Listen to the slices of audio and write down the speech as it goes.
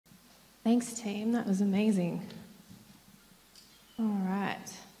Thanks, team. That was amazing. All right.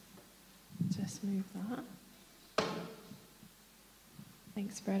 Just move that.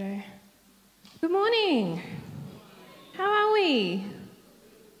 Thanks, Bretto. Good morning. How are we?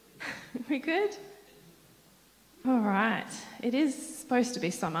 We good? All right. It is supposed to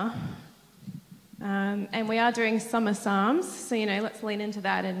be summer. And we are doing summer psalms, so, let's lean into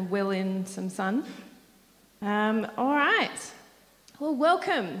that and will in some sun. All right. Well,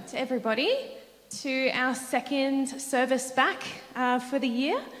 welcome to everybody to our second service back for the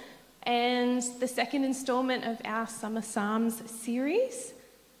year and the second instalment of our Summer Psalms series.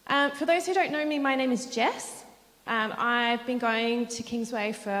 For those who don't know me, my name is Jess. I've been going to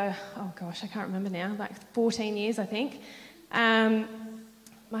Kingsway for, I can't remember now, like 14 years, I think.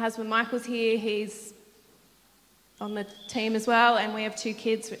 My husband Michael's here, he's on the team as well, and we have 2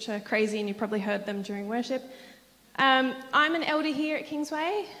 kids, which are crazy, and you probably heard them during worship. I'm an elder here at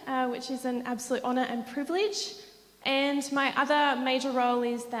Kingsway, which is an absolute honour and privilege. And my other major role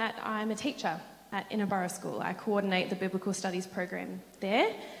is that I'm a teacher at Innerborough School. I coordinate the Biblical Studies program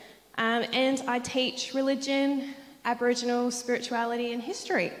there. And I teach religion, Aboriginal spirituality and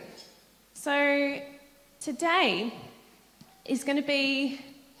history. So today is going to be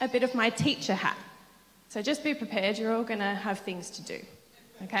a bit of my teacher hat. So just be prepared, you're all going to have things to do,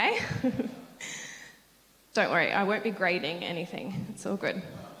 okay? Don't worry, I won't be grading anything. It's all good.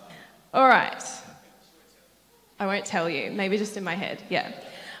 All right. I won't tell you. Maybe just in my head. Yeah.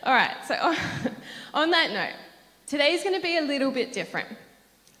 All right. So on that note, today's going to be a little bit different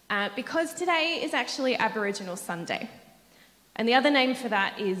because today is actually Aboriginal Sunday. And the other name for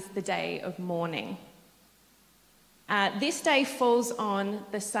that is the Day of Mourning. This day falls on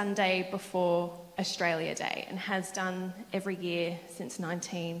the Sunday before Australia Day and has done every year since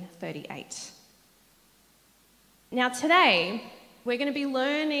 1938. Now today, we're going to be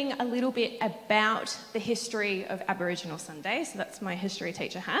learning a little bit about the history of Aboriginal Sunday. So that's my history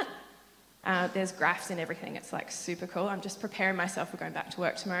teacher hat. There's graphs and everything. It's like super cool. I'm just preparing myself for going back to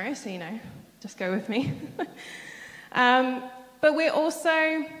work tomorrow, so just go with me. But we're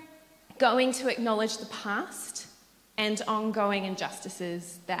also going to acknowledge the past and ongoing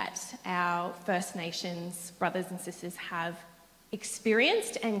injustices that our First Nations brothers and sisters have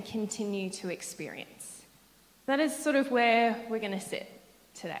experienced and continue to experience. That is sort of where we're going to sit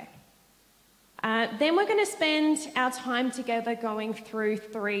today. Then we're going to spend our time together going through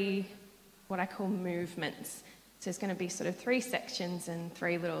 3 what I call movements. So it's going to be sort of 3 sections and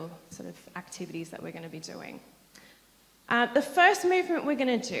 3 little sort of activities that we're going to be doing. The first movement we're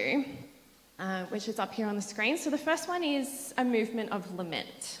going to do, which is up here on the screen, so the first one is a movement of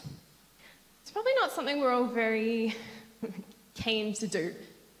lament. It's probably not something we're all very keen to do,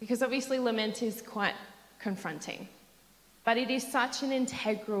 because obviously lament is quite confronting, but it is such an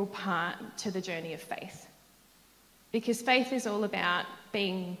integral part to the journey of faith, because faith is all about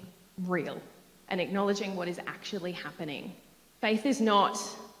being real and acknowledging what is actually happening. Faith is not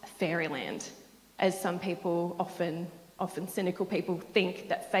fairyland, as some people often cynical people think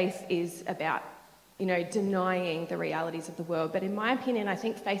that faith is about, denying the realities of the world. But in my opinion, I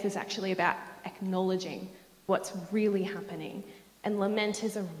think faith is actually about acknowledging what's really happening, and lament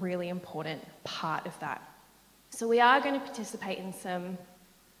is a really important part of that. So we are going to participate in some,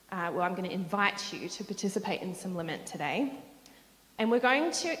 I'm going to invite you to participate in some lament today. And we're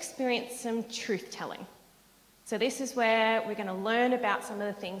going to experience some truth-telling. So this is where we're going to learn about some of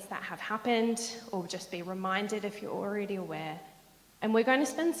the things that have happened, or just be reminded if you're already aware. And we're going to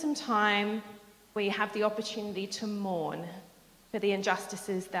spend some time where you have the opportunity to mourn for the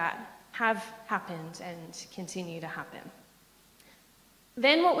injustices that have happened and continue to happen.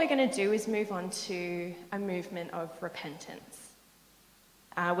 Then what we're going to do is move on to a movement of repentance.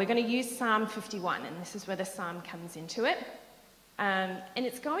 We're going to use Psalm 51, and this is where the psalm comes into it. And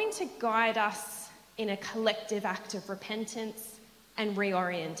it's going to guide us in a collective act of repentance and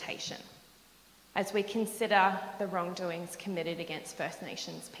reorientation as we consider the wrongdoings committed against First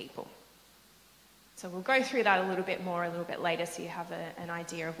Nations people. So we'll go through that a little bit more a little bit later, so you have an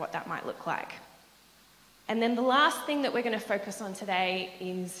idea of what that might look like. And then the last thing that we're going to focus on today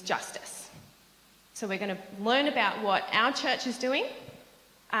is justice. So we're going to learn about what our church is doing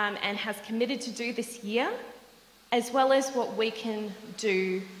and has committed to do this year, as well as what we can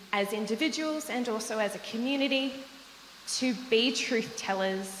do as individuals and also as a community to be truth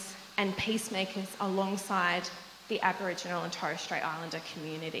tellers and peacemakers alongside the Aboriginal and Torres Strait Islander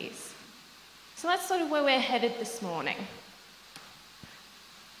communities. So that's sort of where we're headed this morning.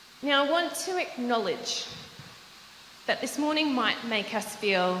 Now, I want to acknowledge that this morning might make us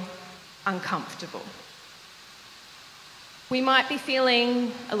feel uncomfortable. We might be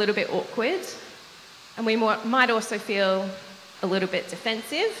feeling a little bit awkward, and we might also feel a little bit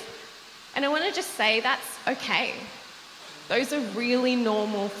defensive. And I want to just say that's okay. Those are really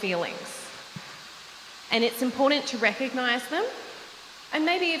normal feelings. And it's important to recognise them and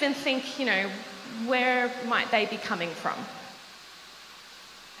maybe even think, where might they be coming from?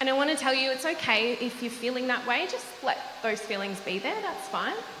 And I want to tell you it's okay if you're feeling that way, just let those feelings be there, that's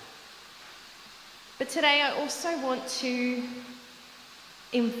fine. But today I also want to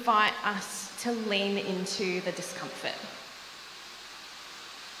invite us to lean into the discomfort.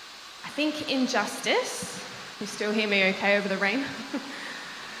 I think injustice, you still hear me okay over the rain?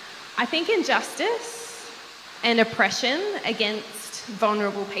 I think injustice and oppression against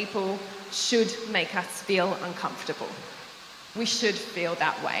vulnerable people should make us feel uncomfortable. We should feel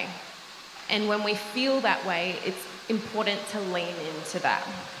that way. And when we feel that way, it's important to lean into that.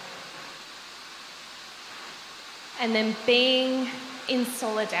 And then being in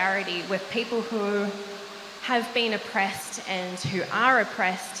solidarity with people who have been oppressed and who are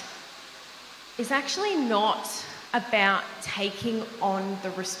oppressed is actually not about taking on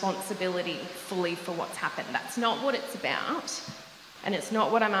the responsibility fully for what's happened. That's not what it's about, and it's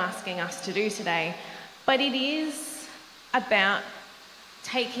not what I'm asking us to do today, but it is about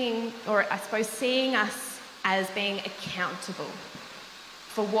taking, or I suppose seeing us as being accountable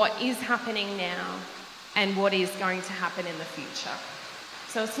for what is happening now and what is going to happen in the future.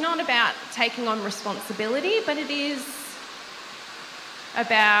 So it's not about taking on responsibility, but it is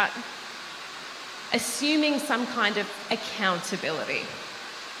about assuming some kind of accountability.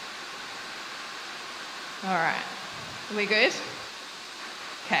 All right, are we good?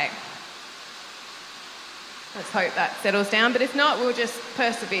 Okay. Let's hope that settles down, but if not, we'll just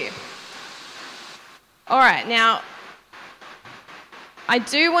persevere. All right, now, I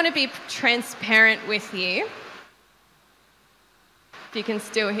do want to be transparent with you, if you can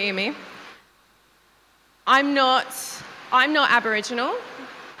still hear me. I'm not Aboriginal,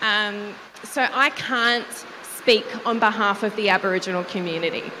 so I can't speak on behalf of the Aboriginal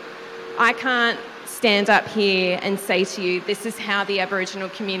community. I can't stand up here and say to you, this is how the Aboriginal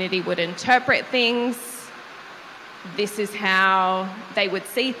community would interpret things, this is how they would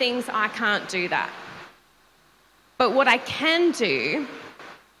see things. I can't do that. But what I can do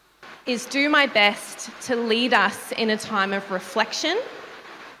is do my best to lead us in a time of reflection,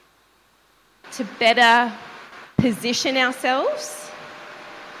 to better position ourselves,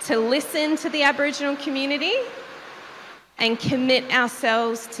 to listen to the Aboriginal community and commit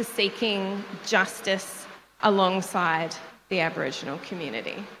ourselves to seeking justice alongside the Aboriginal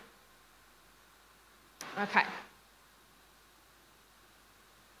community. Okay.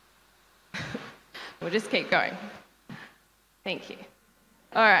 We'll just keep going. Thank you.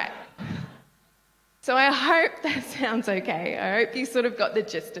 All right. So I hope that sounds okay. I hope you sort of got the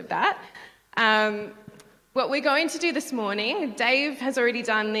gist of that. What we're going to do this morning, Dave has already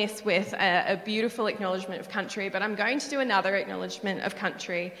done this with a beautiful acknowledgement of country, but I'm going to do another acknowledgement of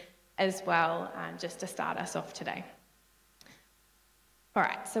country as well, just to start us off today. All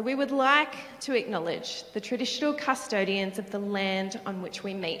right, so we would like to acknowledge the traditional custodians of the land on which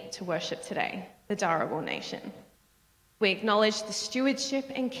we meet to worship today, the Dharawal Nation. We acknowledge the stewardship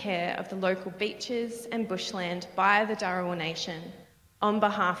and care of the local beaches and bushland by the Dharawal Nation on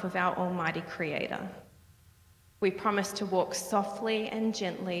behalf of our Almighty Creator. We promise to walk softly and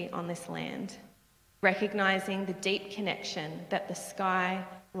gently on this land, recognising the deep connection that the sky,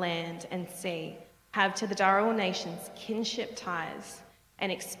 land and sea have to the Dharawal Nation's kinship ties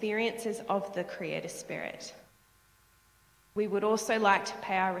and experiences of the Creator Spirit. We would also like to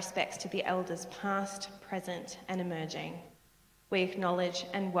pay our respects to the elders past, present and emerging. We acknowledge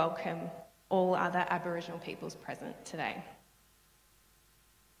and welcome all other Aboriginal peoples present today.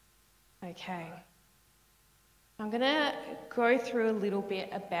 Okay. I'm going to go through a little bit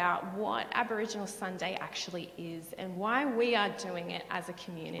about what Aboriginal Sunday actually is and why we are doing it as a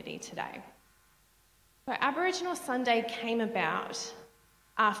community today. So Aboriginal Sunday came about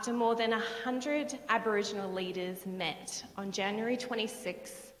after more than 100 Aboriginal leaders met on January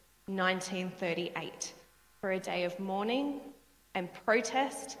 26, 1938, for a day of mourning and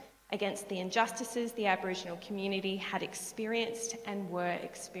protest against the injustices the Aboriginal community had experienced and were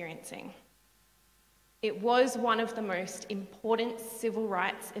experiencing. It was one of the most important civil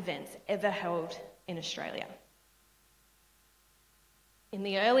rights events ever held in Australia. In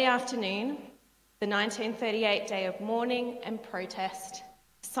the early afternoon, the 1938 day of mourning and protest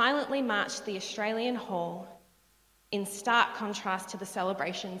silently marched the Australian Hall in stark contrast to the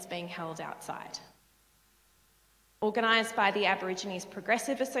celebrations being held outside. Organised by the Aborigines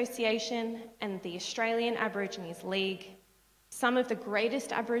Progressive Association and the Australian Aborigines League, some of the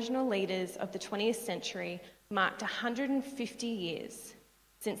greatest Aboriginal leaders of the 20th century marked 150 years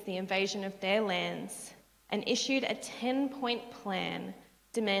since the invasion of their lands and issued a 10-point plan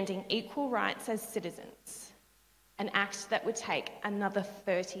demanding equal rights as citizens, an act that would take another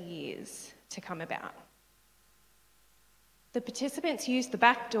 30 years to come about. The participants used the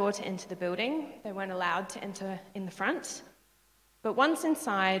back door to enter the building. They weren't allowed to enter in the front. But once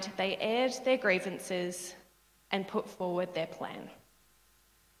inside, they aired their grievances and put forward their plan.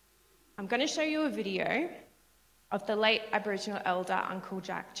 I'm going to show you a video of the late Aboriginal elder, Uncle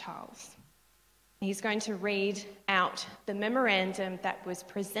Jack Charles. He's going to read out the memorandum that was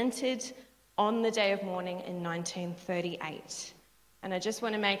presented on the day of mourning in 1938. And I just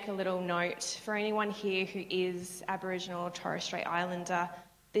want to make a little note for anyone here who is Aboriginal or Torres Strait Islander,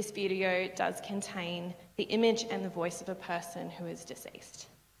 this video does contain the image and the voice of a person who is deceased.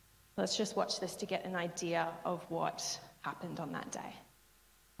 Let's just watch this to get an idea of what happened on that day.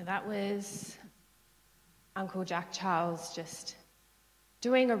 And that was Uncle Jack Charles just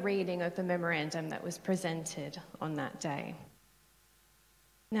doing a reading of the memorandum that was presented on that day.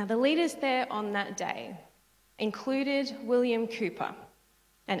 Now, the leaders there on that day included William Cooper,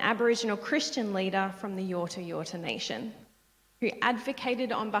 an Aboriginal Christian leader from the Yorta Yorta Nation, who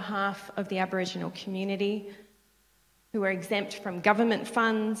advocated on behalf of the Aboriginal community, who were exempt from government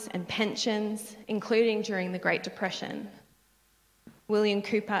funds and pensions, including during the Great Depression. William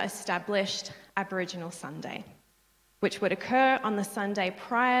Cooper established Aboriginal Sunday, which would occur on the Sunday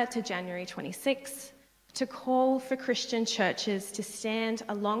prior to January 26, to call for Christian churches to stand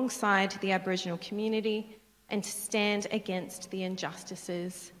alongside the Aboriginal community and to stand against the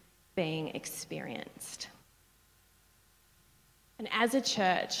injustices being experienced. And as a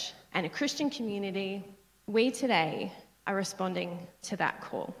church and a Christian community, we today are responding to that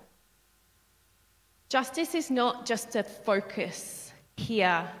call. Justice is not just a focus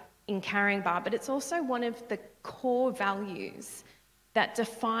here in Caringbah, but it's also one of the core values that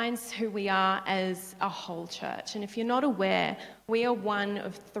defines who we are as a whole church. And if you're not aware, we are one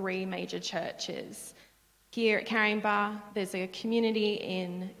of 3 major churches. Here at Caringbah, there's a community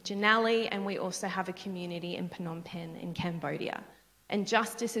in Janali, and we also have a community in Phnom Penh in Cambodia. And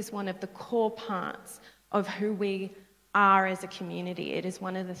justice is one of the core parts of who we are as a community. It is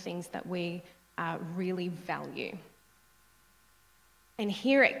one of the things that we really value. And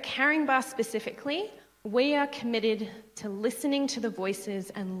here at Caringbah specifically, we are committed to listening to the voices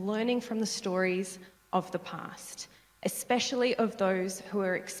and learning from the stories of the past, especially of those who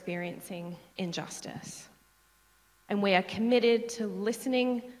are experiencing injustice. And we are committed to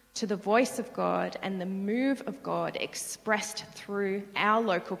listening to the voice of God and the move of God expressed through our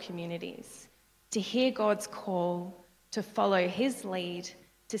local communities, to hear God's call, to follow his lead,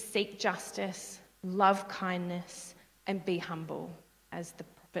 to seek justice, love kindness, and be humble, as the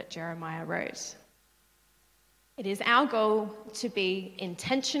prophet Jeremiah wrote. It is our goal to be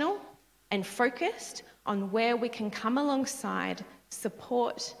intentional and focused on where we can come alongside,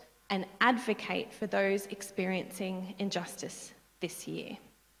 support, and advocate for those experiencing injustice this year.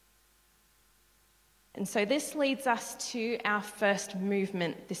 And so this leads us to our first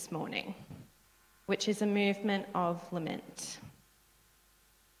movement this morning, which is a movement of lament.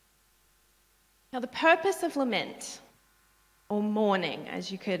 Now, the purpose of lament, or mourning, as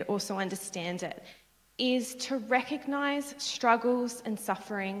you could also understand it, is to recognise struggles and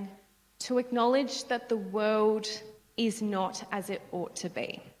suffering, to acknowledge that the world is not as it ought to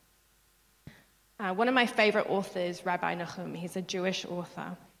be. One of my favourite authors, Rabbi Nahum, he's a Jewish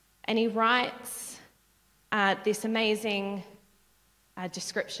author, and he writes this amazing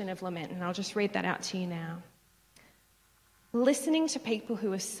description of lament, and I'll just read that out to you now. Listening to people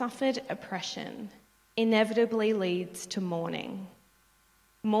who have suffered oppression inevitably leads to mourning.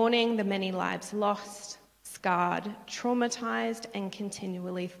 Mourning the many lives lost, scarred, traumatised, and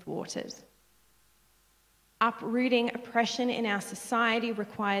continually thwarted. Uprooting oppression in our society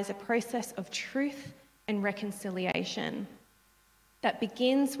requires a process of truth and reconciliation that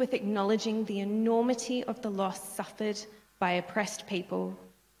begins with acknowledging the enormity of the loss suffered by oppressed people,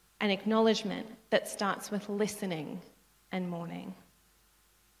 an acknowledgement that starts with listening and mourning.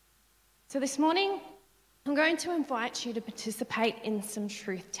 So this morning, I'm going to invite you to participate in some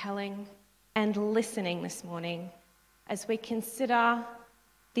truth-telling and listening this morning as we consider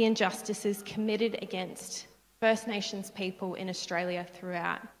the injustices committed against First Nations people in Australia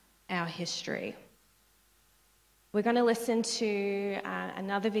throughout our history. We're going to listen to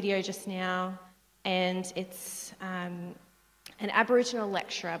another video just now, and it's an Aboriginal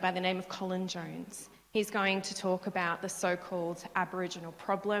lecturer by the name of Colin Jones. He's going to talk about the so-called Aboriginal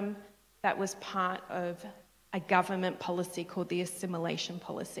problem that was part of a government policy called the assimilation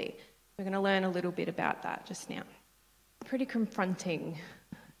policy. We're going to learn a little bit about that just now. A pretty confronting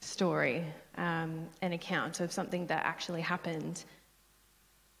story, an account of something that actually happened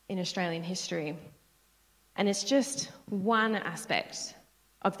in Australian history. And it's just one aspect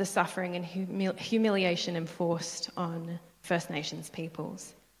of the suffering and humiliation enforced on First Nations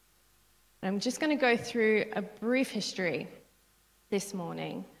peoples. And I'm just going to go through a brief history this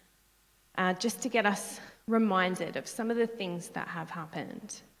morning, just to get us reminded of some of the things that have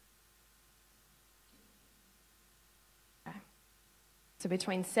happened. Okay. So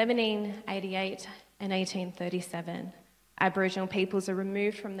between 1788 and 1837, Aboriginal peoples are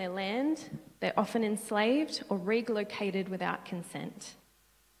removed from their land. They're often enslaved or relocated without consent.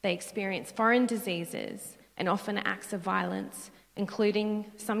 They experience foreign diseases and often acts of violence,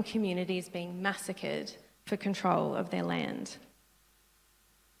 including some communities being massacred for control of their land.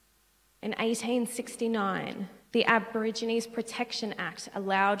 In 1869, the Aborigines Protection Act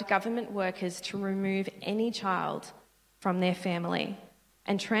allowed government workers to remove any child from their family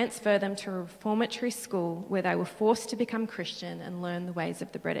and transfer them to a reformatory school where they were forced to become Christian and learn the ways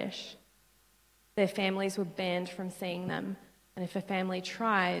of the British. Their families were banned from seeing them, and if a family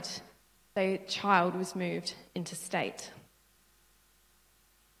tried, their child was moved interstate.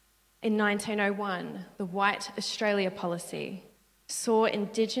 In 1901, the White Australia policy saw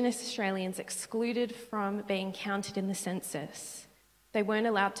Indigenous Australians excluded from being counted in the census. They weren't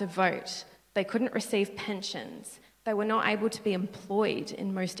allowed to vote. They couldn't receive pensions. They were not able to be employed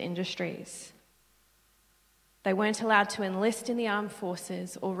in most industries. They weren't allowed to enlist in the armed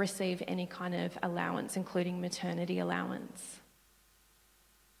forces or receive any kind of allowance, including maternity allowance.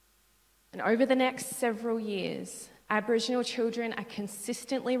 And over the next several years, Aboriginal children are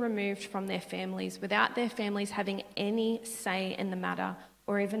consistently removed from their families without their families having any say in the matter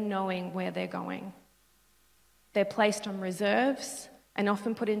or even knowing where they're going. They're placed on reserves and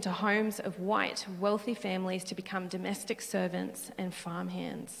often put into homes of white, wealthy families to become domestic servants and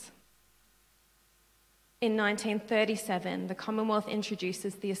farmhands. In 1937, the Commonwealth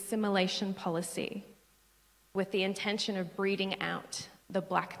introduces the assimilation policy with the intention of breeding out the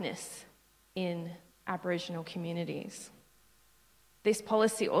blackness in Aboriginal communities. This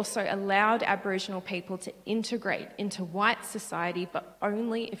policy also allowed Aboriginal people to integrate into white society, but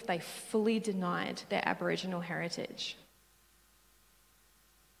only if they fully denied their Aboriginal heritage.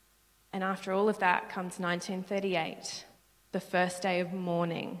 And after all of that comes 1938, the first day of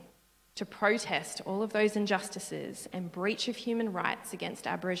mourning, to protest all of those injustices and breach of human rights against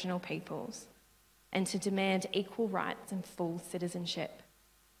Aboriginal peoples, and to demand equal rights and full citizenship.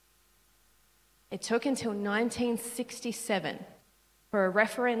 It took until 1967 for a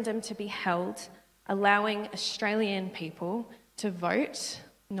referendum to be held, allowing Australian people to vote,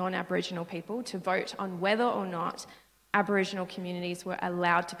 non-Aboriginal people, to vote on whether or not Aboriginal communities were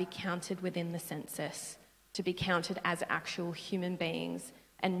allowed to be counted within the census, to be counted as actual human beings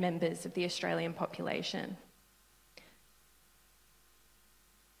and members of the Australian population.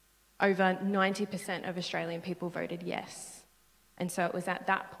 Over 90% of Australian people voted yes. And so it was at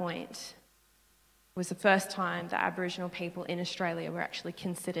that point was the first time that Aboriginal people in Australia were actually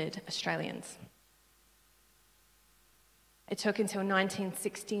considered Australians. It took until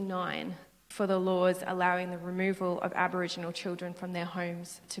 1969 for the laws allowing the removal of Aboriginal children from their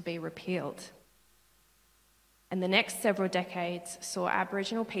homes to be repealed. And the next several decades saw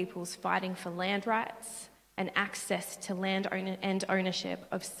Aboriginal peoples fighting for land rights and access to land and ownership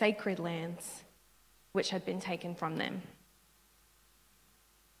of sacred lands which had been taken from them.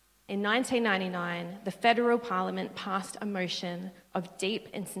 In 1999, the Federal Parliament passed a motion of deep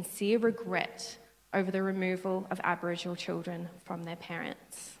and sincere regret over the removal of Aboriginal children from their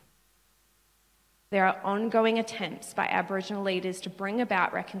parents. There are ongoing attempts by Aboriginal leaders to bring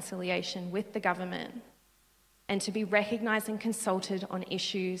about reconciliation with the government and to be recognised and consulted on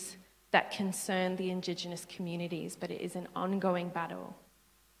issues that concern the Indigenous communities, but it is an ongoing battle.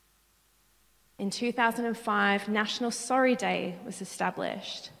 In 2005, National Sorry Day was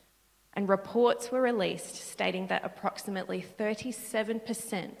established, and reports were released stating that approximately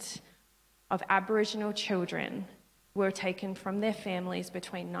 37% of Aboriginal children were taken from their families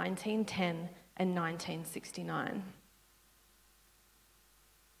between 1910 and 1969.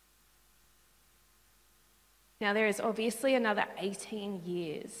 Now, there is obviously another 18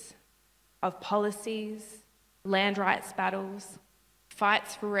 years of policies, land rights battles,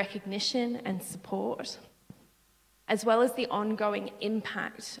 fights for recognition and support, as well as the ongoing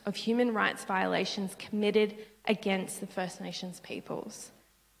impact of human rights violations committed against the First Nations peoples,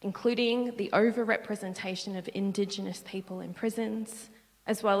 including the overrepresentation of Indigenous people in prisons,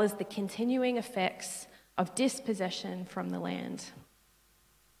 as well as the continuing effects of dispossession from the land.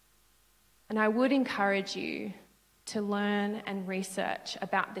 And I would encourage you to learn and research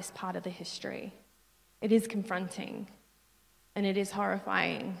about this part of the history. It is confronting and it is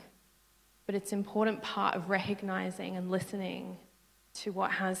horrifying, but it's an important part of recognising and listening to what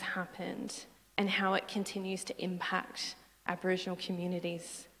has happened and how it continues to impact Aboriginal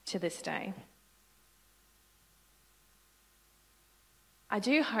communities to this day. I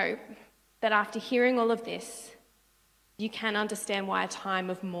do hope that after hearing all of this, you can understand why a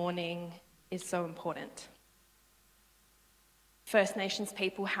time of mourning is so important. First Nations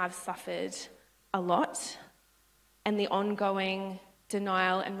people have suffered a lot, and the ongoing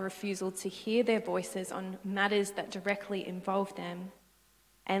denial and refusal to hear their voices on matters that directly involve them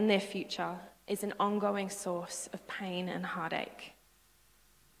and their future is an ongoing source of pain and heartache.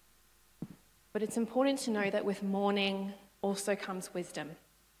 But it's important to know that with mourning also comes wisdom.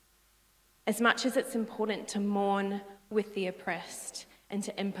 As much as it's important to mourn with the oppressed and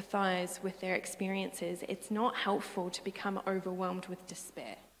to empathise with their experiences, it's not helpful to become overwhelmed with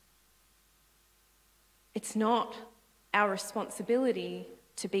despair. It's not our responsibility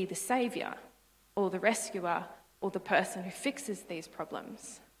to be the saviour or the rescuer or the person who fixes these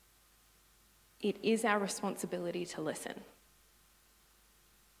problems. It is our responsibility to listen.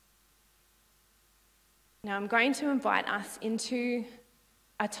 Now, I'm going to invite us into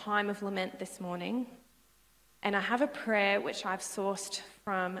a time of lament this morning, and I have a prayer which I've sourced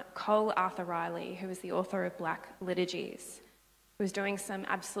from Cole Arthur Riley, who is the author of Black Liturgies, who is doing some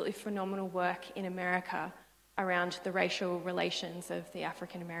absolutely phenomenal work in America around the racial relations of the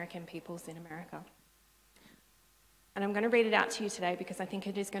African American peoples in America. And I'm going to read it out to you today because I think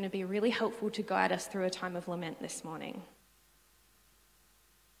it is going to be really helpful to guide us through a time of lament this morning.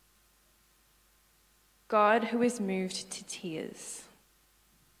 God, who is moved to tears.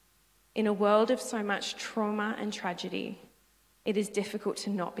 In a world of so much trauma and tragedy, it is difficult to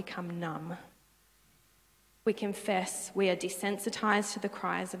not become numb. We confess we are desensitized to the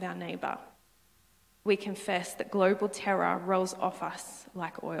cries of our neighbour. We confess that global terror rolls off us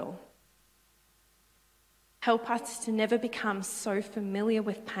like oil. Help us to never become so familiar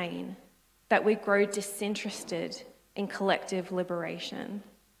with pain that we grow disinterested in collective liberation.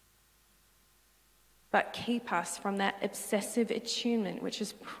 But keep us from that obsessive attunement which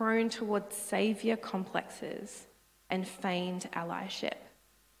is prone towards saviour complexes and feigned allyship.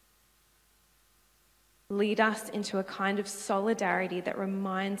 Lead us into a kind of solidarity that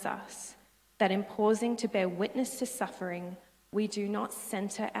reminds us that in pausing to bear witness to suffering, we do not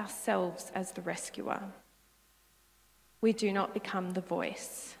centre ourselves as the rescuer. We do not become the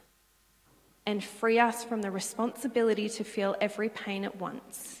voice. And free us from the responsibility to feel every pain at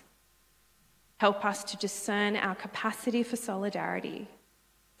once. Help us to discern our capacity for solidarity,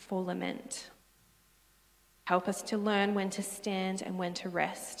 for lament. Help us to learn when to stand and when to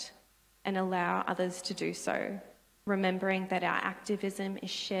rest, and allow others to do so, remembering that our activism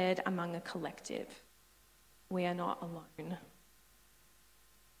is shared among a collective. We are not alone.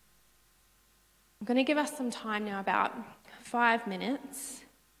 I'm going to give us some time now, about 5 minutes,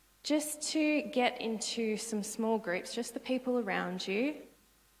 just to get into some small groups, just the people around you.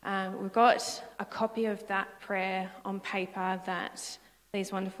 We've got a copy of that prayer on paper that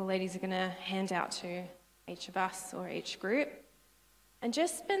these wonderful ladies are going to hand out to each of us or each group. And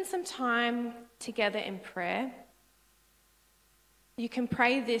just spend some time together in prayer. You can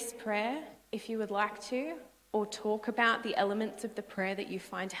pray this prayer if you would like to, or talk about the elements of the prayer that you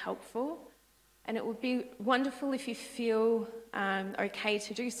find helpful. And it would be wonderful if you feel okay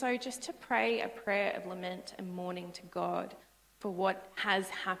to do so, just to pray a prayer of lament and mourning to God for what has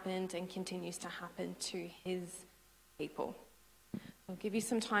happened and continues to happen to his people. I'll give you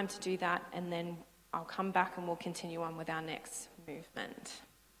some time to do that, and then I'll come back and we'll continue on with our next movement.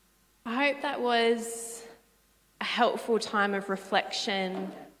 I hope that was a helpful time of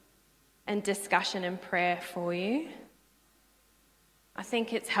reflection and discussion and prayer for you. I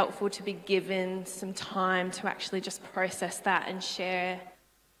think it's helpful to be given some time to actually just process that and share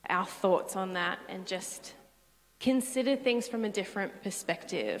our thoughts on that and just consider things from a different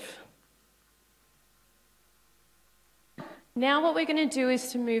perspective. Now what we're going to do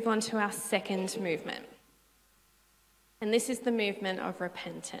is to move on to our second movement. And this is the movement of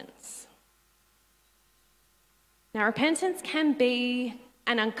repentance. Now, repentance can be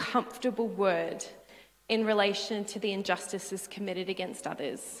an uncomfortable word in relation to the injustices committed against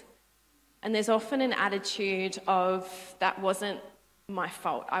others. And there's often an attitude of, that wasn't my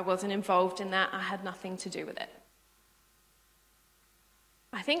fault. I wasn't involved in that. I had nothing to do with it.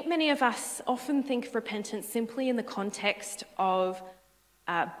 I think many of us often think of repentance simply in the context of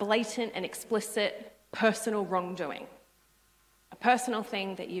blatant and explicit personal wrongdoing, a personal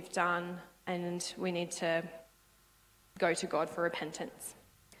thing that you've done, and we need to go to God for repentance.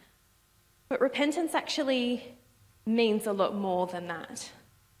 But repentance actually means a lot more than that.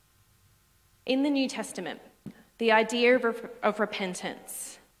 In the New Testament, the idea of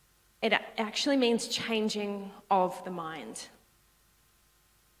repentance, it actually means changing of the mind.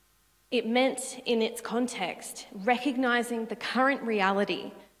 It meant, in its context, recognizing the current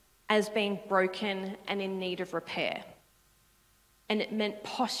reality as being broken and in need of repair. And it meant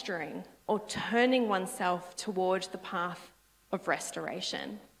posturing or turning oneself towards the path of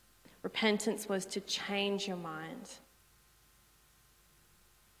restoration. Repentance was to change your mind.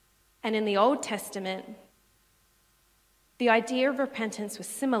 And in the Old Testament, the idea of repentance was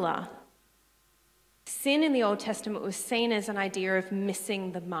similar. Sin in the Old Testament was seen as an idea of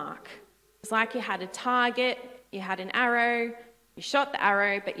missing the mark. It was like you had a target, you had an arrow, you shot the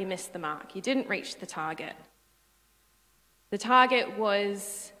arrow, but you missed the mark. You didn't reach the target. The target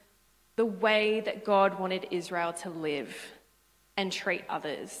was the way that God wanted Israel to live and treat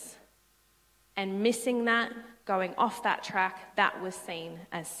others. And missing that, going off that track, that was seen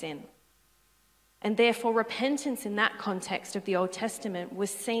as sin. And therefore, repentance in that context of the Old Testament was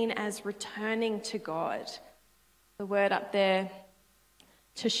seen as returning to God. The word up there,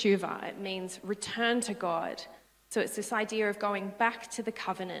 teshuvah, it means return to God. So it's this idea of going back to the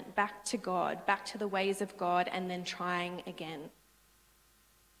covenant, back to God, back to the ways of God, and then trying again.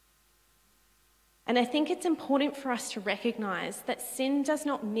 And I think it's important for us to recognize that sin does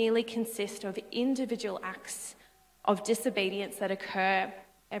not merely consist of individual acts of disobedience that occur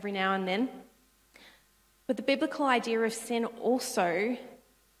every now and then, but the biblical idea of sin also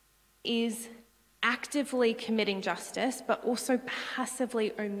is actively committing justice, but also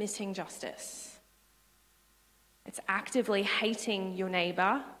passively omitting justice. It's actively hating your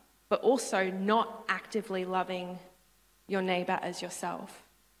neighbour, but also not actively loving your neighbour as yourself.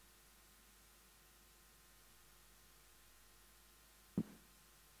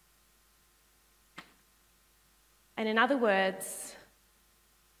 And in other words,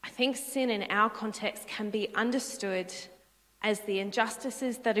 I think sin in our context can be understood as the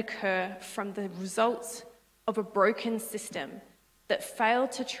injustices that occur from the results of a broken system that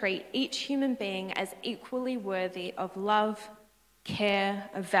failed to treat each human being as equally worthy of love, care,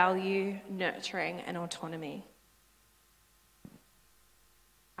 of value, nurturing, and autonomy.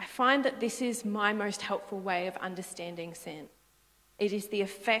 I find that this is my most helpful way of understanding sin. It is the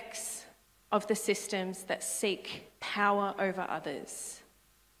effects of the systems that seek power over others.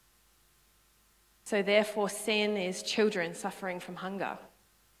 So therefore, sin is children suffering from hunger.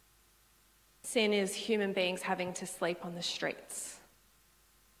 Sin is human beings having to sleep on the streets.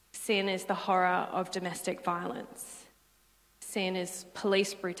 Sin is the horror of domestic violence. Sin is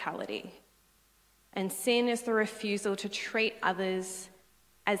police brutality. And sin is the refusal to treat others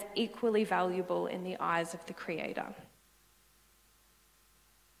as equally valuable in the eyes of the Creator.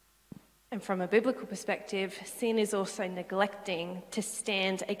 And from a biblical perspective, sin is also neglecting to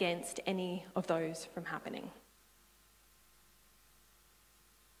stand against any of those from happening.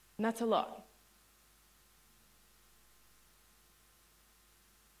 And that's a lot.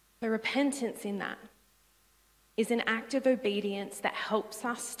 So repentance in that is an act of obedience that helps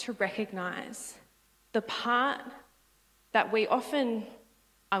us to recognize the part that we often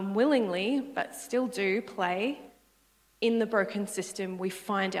unwillingly, but still do play in the broken system we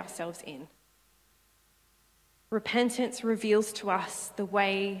find ourselves in. Repentance reveals to us the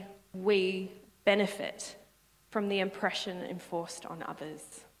way we benefit from the oppression enforced on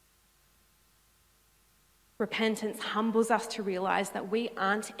others. Repentance humbles us to realize that we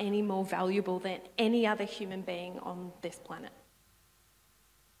aren't any more valuable than any other human being on this planet.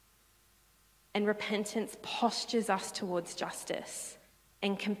 And repentance postures us towards justice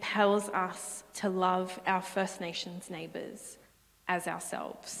and compels us to love our First Nations neighbours as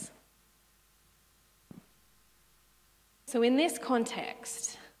ourselves. So in this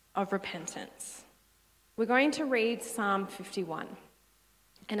context of repentance, we're going to read Psalm 51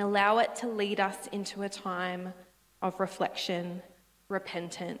 and allow it to lead us into a time of reflection,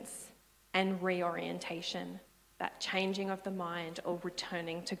 repentance, and reorientation, that changing of the mind or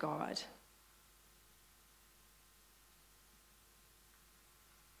returning to God.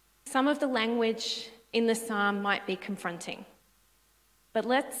 Some of the language in the psalm might be confronting, but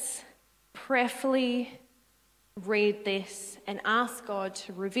let's prayerfully read this and ask God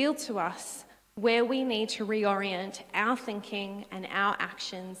to reveal to us where we need to reorient our thinking and our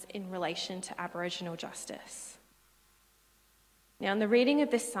actions in relation to Aboriginal justice. Now, in the reading of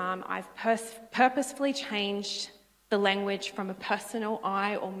this psalm, I've purposefully changed the language from a personal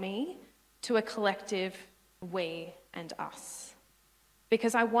I or me to a collective we and us.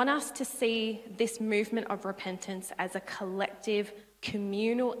 Because I want us to see this movement of repentance as a collective,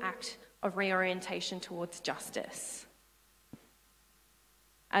 communal act of reorientation towards justice.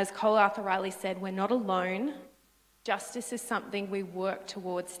 As Cole Arthur Riley said, we're not alone. Justice is something we work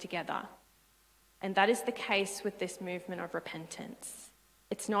towards together. And that is the case with this movement of repentance.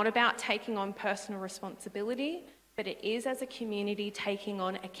 It's not about taking on personal responsibility, but it is as a community taking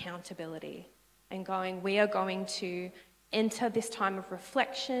on accountability and going, we are going to enter this time of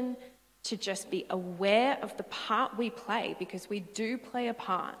reflection to just be aware of the part we play, because we do play a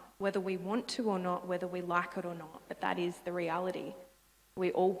part, whether we want to or not, whether we like it or not, but that is the reality.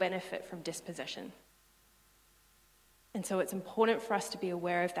 We all benefit from dispossession. And so it's important for us to be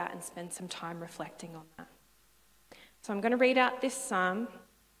aware of that and spend some time reflecting on that. So I'm going to read out this psalm.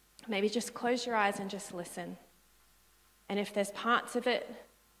 Maybe just close your eyes and just listen. And if there's parts of it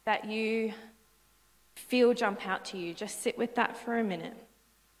that you feel jump out to you, just sit with that for a minute.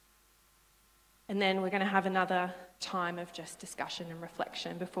 And then we're going to have another time of just discussion and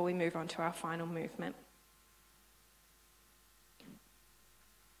reflection before we move on to our final movement.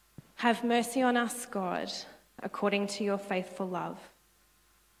 Have mercy on us, God, according to your faithful love.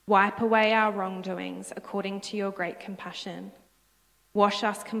 Wipe away our wrongdoings according to your great compassion. Wash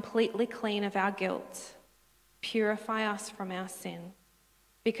us completely clean of our guilt. Purify us from our sin,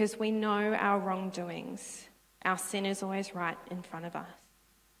 because we know our wrongdoings. Our sin is always right in front of us.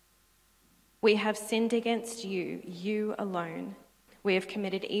 We have sinned against you, you alone. We have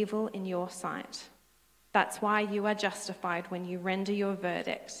committed evil in your sight. That's why you are justified when you render your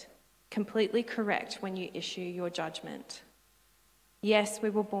verdict, completely correct when you issue your judgment. Yes, we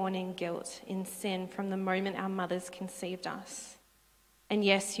were born in guilt, in sin from the moment our mothers conceived us. And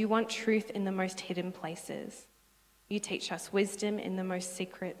yes, you want truth in the most hidden places. You teach us wisdom in the most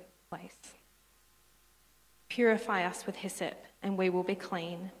secret place. Purify us with hyssop, and we will be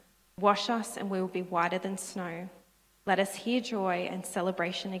clean. Wash us, and we will be whiter than snow. Let us hear joy and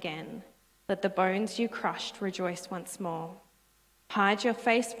celebration again. Let the bones you crushed rejoice once more. Hide your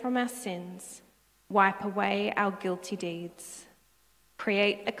face from our sins. Wipe away our guilty deeds.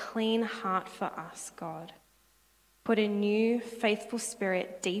 Create a clean heart for us, God. Put a new, faithful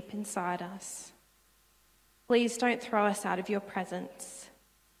spirit deep inside us. Please don't throw us out of your presence.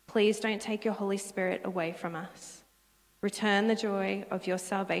 Please don't take your Holy Spirit away from us. Return the joy of your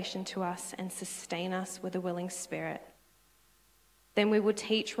salvation to us and sustain us with a willing spirit. Then we will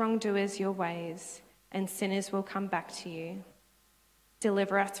teach wrongdoers your ways, and sinners will come back to you.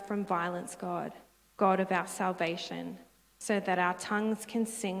 Deliver us from violence, God, God of our salvation, so that our tongues can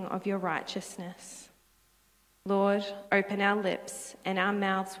sing of your righteousness. Lord, open our lips, and our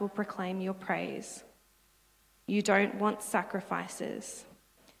mouths will proclaim your praise. You don't want sacrifices.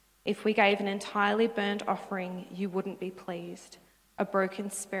 If we gave an entirely burnt offering, you wouldn't be pleased. A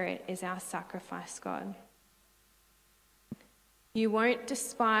broken spirit is our sacrifice, God. You won't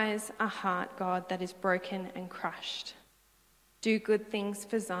despise a heart, God, that is broken and crushed. Do good things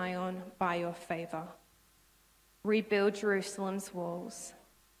for Zion by your favor. Rebuild Jerusalem's walls.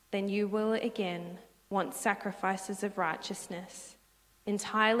 Then you will again want sacrifices of righteousness,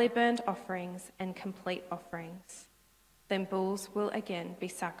 entirely burnt offerings and complete offerings. Then bulls will again be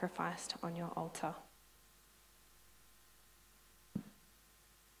sacrificed on your altar.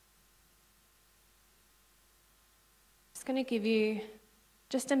 Just going to give you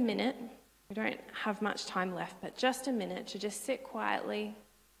just a minute. We don't have much time left, but just a minute to just sit quietly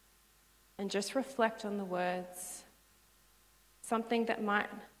and just reflect on the words. Something that might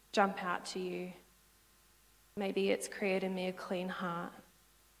jump out to you. Maybe it's create in me a clean heart.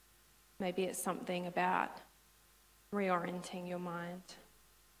 Maybe it's something about reorienting your mind.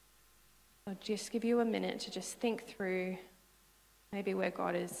 I'll just give you a minute to just think through maybe where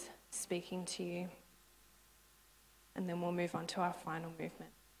God is speaking to you. And then we'll move on to our final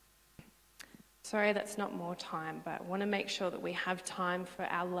movement. Sorry, that's not more time, but I want to make sure that we have time for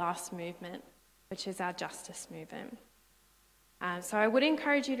our last movement, which is our justice movement. So I would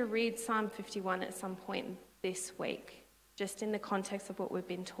encourage you to read Psalm 51 at some point this week, just in the context of what we've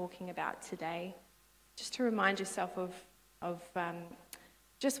been talking about today, just to remind yourself of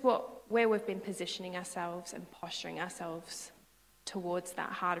just where we've been positioning ourselves and posturing ourselves towards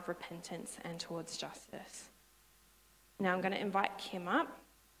that heart of repentance and towards justice. Now I'm going to invite Kim up,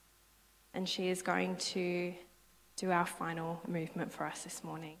 and she is going to do our final movement for us this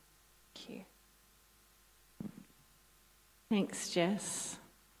morning. Thank you. Thanks, Jess.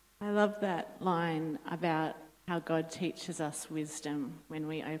 I love that line about how God teaches us wisdom when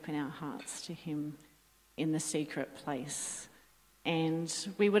we open our hearts to him in the secret place. And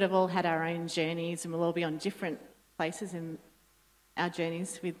we would have all had our own journeys, and we'll all be on different places in our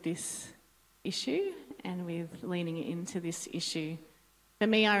journeys with this issue and with leaning into this issue. For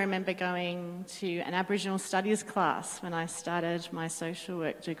me, I remember going to an Aboriginal studies class when I started my social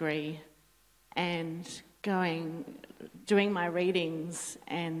work degree, and doing my readings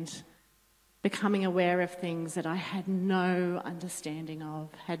and becoming aware of things that I had no understanding of,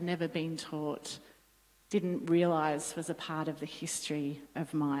 had never been taught, didn't realise was a part of the history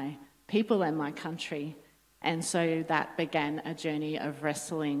of my people and my country. And so that began a journey of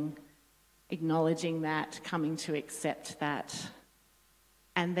wrestling, acknowledging that, coming to accept that.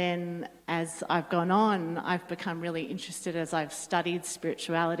 And then as I've gone on, I've become really interested as I've studied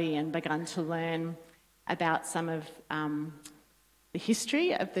spirituality and begun to learn about some of the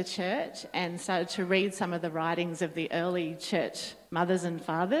history of the church, and started to read some of the writings of the early church mothers and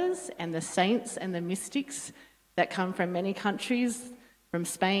fathers and the saints and the mystics that come from many countries, from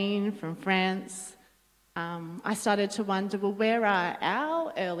Spain, from France. I started to wonder, well, where are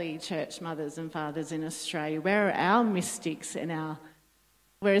our early church mothers and fathers in Australia? Where are our mystics and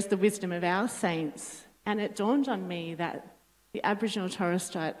where is the wisdom of our saints? And it dawned on me that the Aboriginal Torres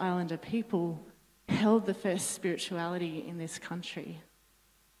Strait Islander people held the first spirituality in this country.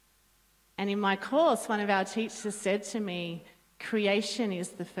 And in my course, one of our teachers said to me, creation is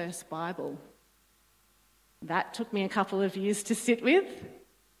the first Bible. That took me a couple of years to sit with,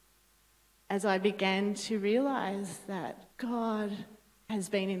 as I began to realise that God has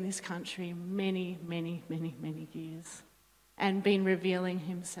been in this country many, many, many, many years, and been revealing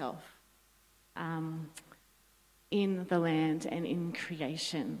himself in the land and in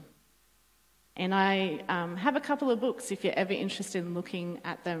creation. And I have a couple of books, if you're ever interested in looking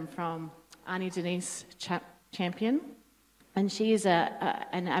at them, from Auntie Denise Champion. And she is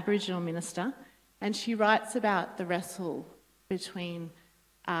an Aboriginal minister, and she writes about the wrestle between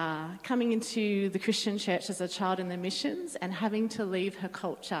coming into the Christian church as a child in the missions and having to leave her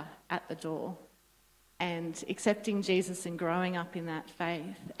culture at the door, and accepting Jesus and growing up in that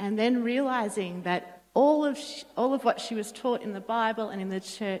faith, and then realising that all of what she was taught in the Bible and in the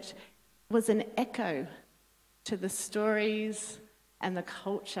church was an echo to the stories and the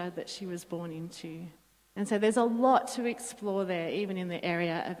culture that she was born into. And so there's a lot to explore there, even in the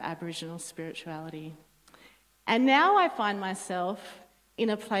area of Aboriginal spirituality. And now I find myself in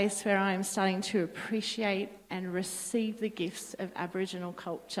a place where I'm starting to appreciate and receive the gifts of Aboriginal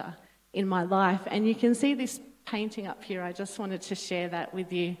culture in my life. And you can see this painting up here. I just wanted to share that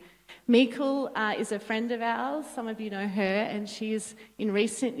with you. Meaco is a friend of ours. Some of you know her, and she's in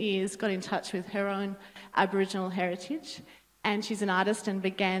recent years got in touch with her own Aboriginal heritage, and she's an artist and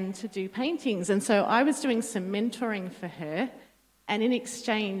began to do paintings. And so I was doing some mentoring for her, and in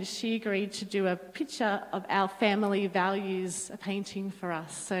exchange she agreed to do a picture of our family values, a painting for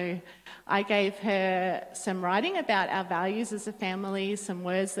us. So I gave her some writing about our values as a family, some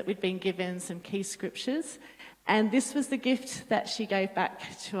words that we'd been given, some key scriptures. And this was the gift that she gave back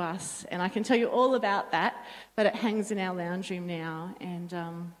to us. And I can tell you all about that, but it hangs in our lounge room now. And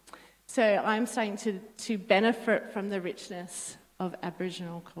so I'm starting to benefit from the richness of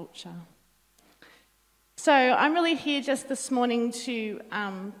Aboriginal culture. So I'm really here just this morning to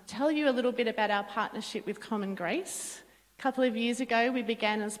tell you a little bit about our partnership with Common Grace. A couple of years ago, we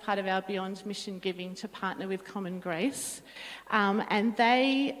began as part of our Beyond Mission Giving to partner with Common Grace. And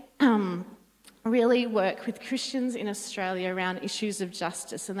they really work with Christians in Australia around issues of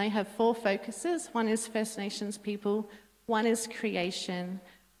justice, and they have 4 focuses. One is First Nations people, one is creation,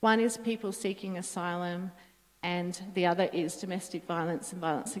 one is people seeking asylum, and the other is domestic violence and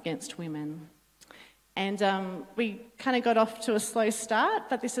violence against women. And we kind of got off to a slow start,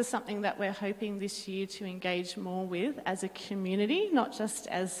 but this is something that we're hoping this year to engage more with as a community, not just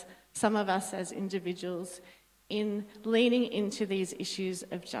as some of us as individuals, in leaning into these issues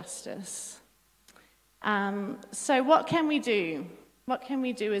of justice. So what can we do? What can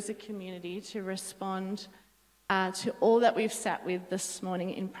we do as a community to respond to all that we've sat with this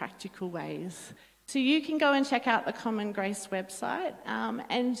morning in practical ways? So you can go and check out the Common Grace website,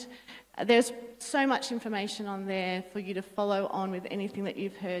 and there's so much information on there for you to follow on with anything that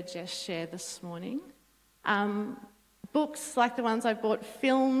you've heard Jess share this morning. Books like the ones I bought,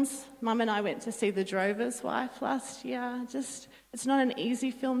 films. Mum and I went to see The Drover's Wife last year. It's not an easy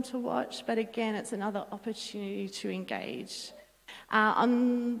film to watch, but again, it's another opportunity to engage.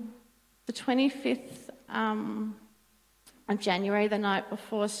 On the 25th of January, the night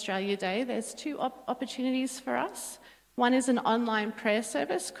before Australia Day, there's 2 opportunities for us. One is an online prayer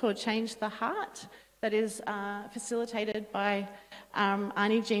service called Change the Heart that is facilitated by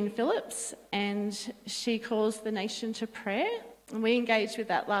Auntie Jean Phillips, and she calls the nation to prayer. And we engaged with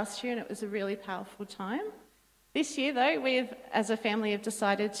that last year and it was a really powerful time. This year, though, we as a family have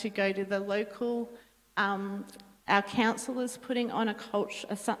decided to go to the local, our council is putting on a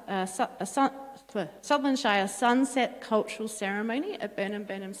Sutherland Shire sunset cultural ceremony at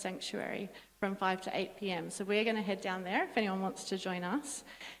Burnham Sanctuary from 5 to 8 p.m. So we're going to head down there if anyone wants to join us.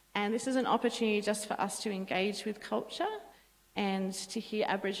 And this is an opportunity just for us to engage with culture and to hear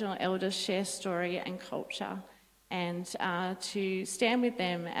Aboriginal elders share story and culture, and to stand with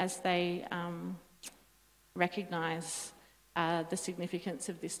them as they recognise the significance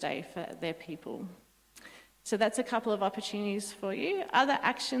of this day for their people. So that's a couple of opportunities for you. Other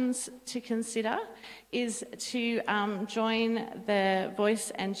actions to consider is to join the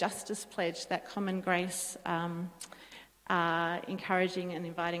Voice and Justice Pledge that Common Grace are encouraging and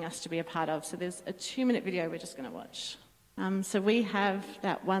inviting us to be a part of. So there's a 2-minute video we're just going to watch. So we have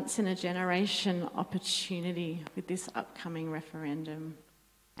that once-in-a-generation opportunity with this upcoming referendum.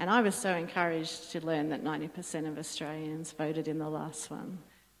 And I was so encouraged to learn that 90% of Australians voted in the last one.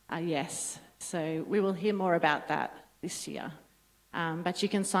 Yes. So we will hear more about that this year. But you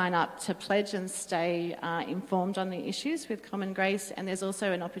can sign up to pledge and stay informed on the issues with Common Grace, and there's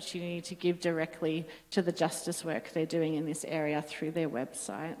also an opportunity to give directly to the justice work they're doing in this area through their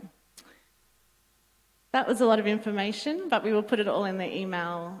website. That was a lot of information, but we will put it all in the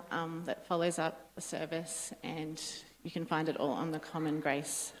email that follows up the service, and you can find it all on the Common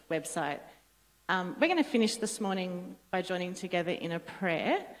Grace website. We're going to finish this morning by joining together in a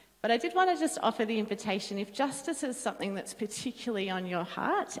prayer. But I did want to just offer the invitation, if justice is something that's particularly on your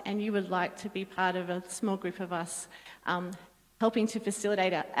heart and you would like to be part of a small group of us helping to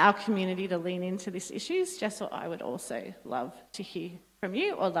facilitate our community to lean into these issues, Jess or I would also love to hear from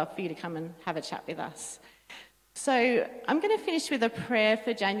you, or love for you to come and have a chat with us. So I'm going to finish with a prayer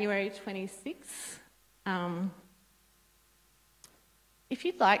for January 26th. If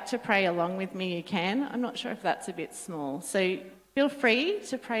you'd like to pray along with me, you can. I'm not sure if that's a bit small. So feel free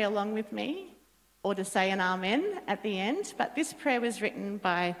to pray along with me or to say an amen at the end. But this prayer was written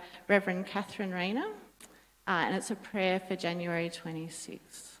by Reverend Catherine Rayner, and it's a prayer for January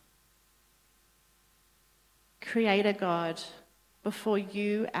 26th. Creator God, before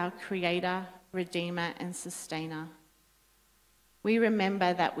you, our Creator, Redeemer and Sustainer, we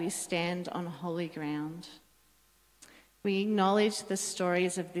remember that we stand on holy ground. We acknowledge the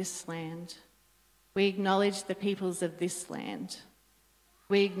stories of this land. We acknowledge the peoples of this land.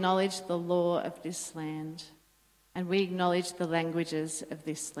 We acknowledge the law of this land. And we acknowledge the languages of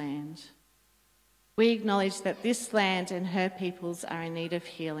this land. We acknowledge that this land and her peoples are in need of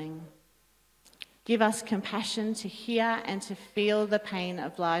healing. Give us compassion to hear and to feel the pain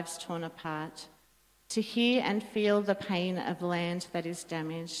of lives torn apart, to hear and feel the pain of land that is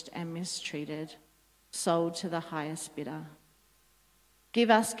damaged and mistreated, sold to the highest bidder. Give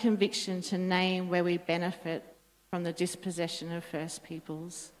us conviction to name where we benefit from the dispossession of First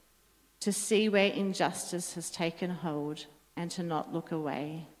Peoples, to see where injustice has taken hold and to not look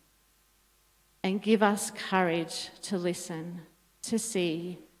away. And give us courage to listen, to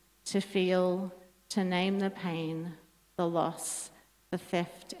see, to feel, to name the pain, the loss, the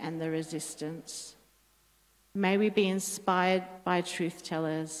theft and the resistance. May we be inspired by truth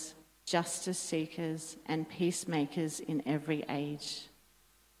tellers, justice seekers and peacemakers in every age.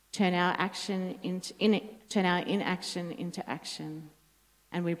 Turn our inaction into action.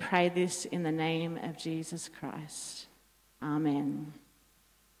 And we pray this in the name of Jesus Christ. Amen.